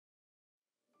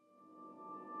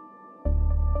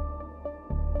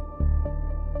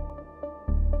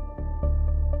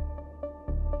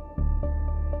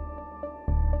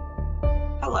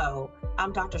Hello,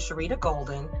 I'm Dr. Sharita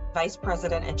Golden, Vice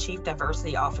President and Chief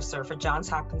Diversity Officer for Johns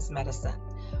Hopkins Medicine.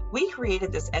 We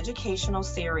created this educational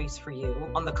series for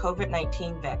you on the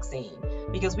COVID-19 vaccine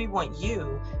because we want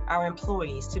you, our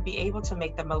employees, to be able to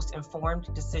make the most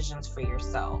informed decisions for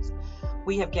yourselves.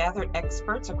 We have gathered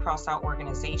experts across our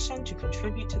organization to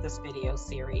contribute to this video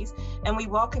series, and we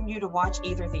welcome you to watch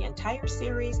either the entire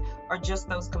series or just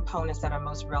those components that are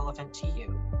most relevant to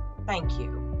you. Thank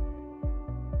you.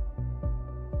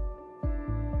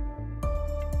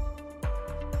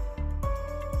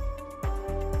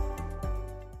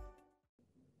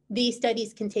 These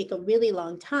studies can take a really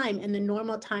long time, and the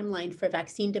normal timeline for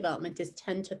vaccine development is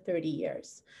 10 to 30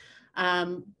 years.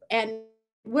 And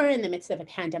we're in the midst of a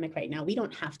pandemic right now. We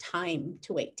don't have time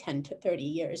to wait 10 to 30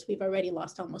 years. We've already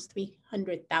lost almost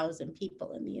 300,000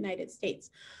 people in the United States.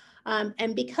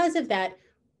 And because of that,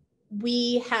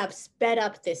 we have sped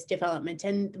up this development,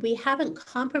 and we haven't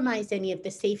compromised any of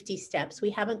the safety steps. We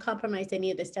haven't compromised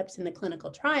any of the steps in the clinical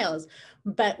trials,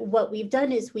 but what we've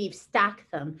done is we've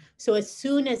stacked them. So as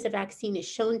soon as the vaccine is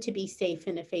shown to be safe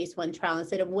in a phase 1 trial,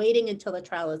 instead of waiting until the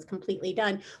trial is completely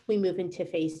done, we move into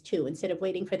phase 2. Instead of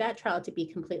waiting for that trial to be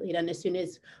completely done, as soon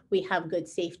as we have good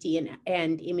safety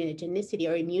and immunogenicity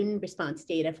or immune response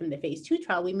data from the phase 2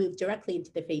 trial, we move directly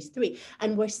into the phase 3.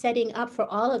 And we're setting up for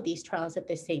all of these trials at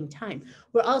the same time.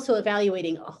 We're also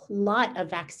evaluating a lot of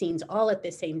vaccines all at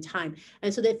the same time.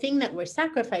 And so the thing that we're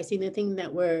sacrificing, the thing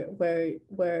that we're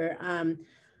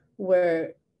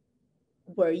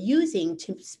using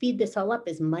to speed this all up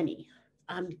is money.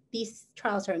 These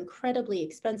trials are incredibly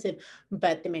expensive,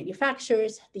 but the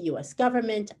manufacturers, the US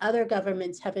government, other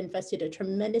governments have invested a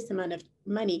tremendous amount of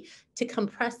money to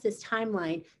compress this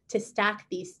timeline, to stack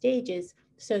these stages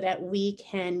so that we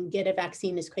can get a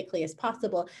vaccine as quickly as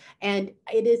possible. And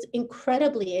it is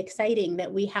incredibly exciting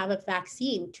that we have a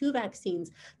vaccine, 2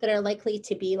 vaccines that are likely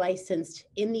to be licensed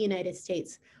in the United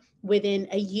States within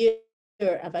a year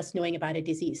of us knowing about a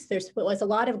disease. There was a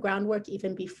lot of groundwork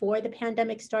even before the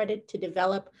pandemic started to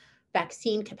develop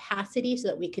vaccine capacity so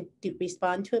that we could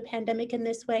respond to a pandemic in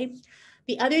this way.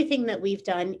 The other thing that we've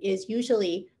done is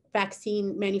usually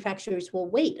vaccine manufacturers will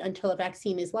wait until a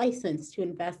vaccine is licensed to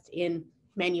invest in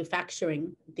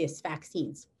manufacturing these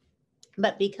vaccines.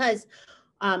 But because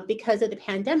of the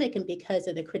pandemic and because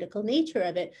of the critical nature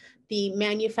of it, the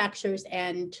manufacturers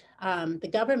and the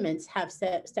governments have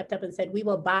stepped up and said, we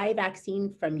will buy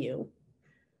vaccine from you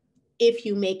if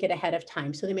you make it ahead of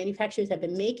time. So the manufacturers have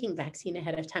been making vaccine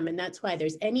ahead of time, and that's why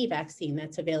there's any vaccine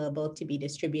that's available to be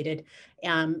distributed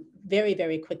very,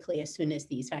 very quickly as soon as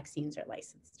these vaccines are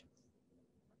licensed.